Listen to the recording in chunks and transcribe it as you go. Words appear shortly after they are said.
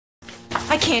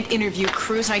I can't interview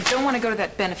Cruz, and I don't want to go to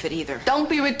that benefit either. Don't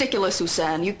be ridiculous,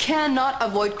 Suzanne. You cannot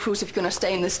avoid Cruz if you're going to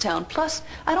stay in this town. Plus,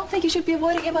 I don't think you should be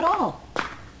avoiding him at all.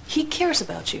 He cares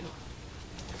about you.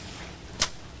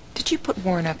 Did you put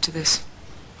Warren up to this?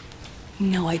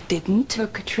 No, I didn't.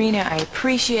 Look, Katrina, I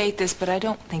appreciate this, but I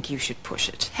don't think you should push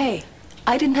it. Hey,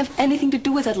 I didn't have anything to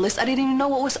do with that list. I didn't even know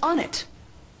what was on it.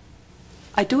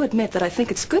 I do admit that I think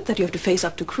it's good that you have to face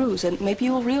up to Cruz, and maybe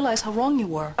you will realize how wrong you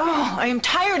were. Oh, I am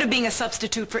tired of being a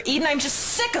substitute for Eden. I'm just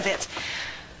sick of it.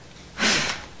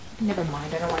 Never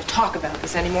mind, I don't want to talk about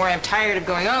this anymore. I'm tired of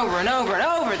going over and over and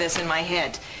over this in my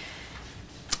head.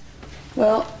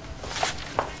 Well,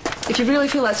 if you really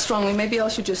feel that strongly, maybe I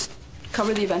should just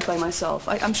cover the event by myself.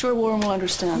 I'm sure Warren will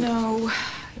understand. No,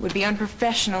 it would be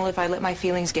unprofessional if I let my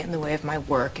feelings get in the way of my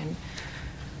work, and...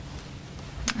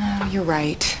 Oh, you're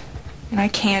right. And I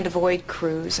can't avoid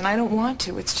Cruz, and I don't want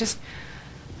to. It's just...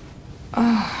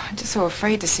 Oh, I'm just so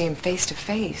afraid to see him face to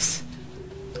face.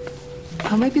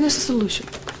 Well, maybe there's a solution.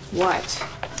 What?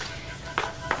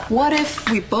 What if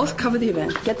we both cover the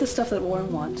event, get the stuff that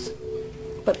Warren wants,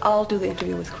 but I'll do the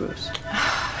interview with Cruz?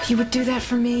 You would do that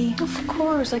for me? Of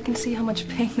course. I can see how much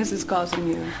pain this is causing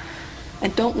you.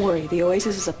 And don't worry, the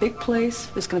Oasis is a big place.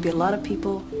 There's going to be a lot of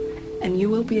people, and you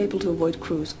will be able to avoid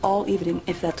Cruz all evening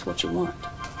if that's what you want.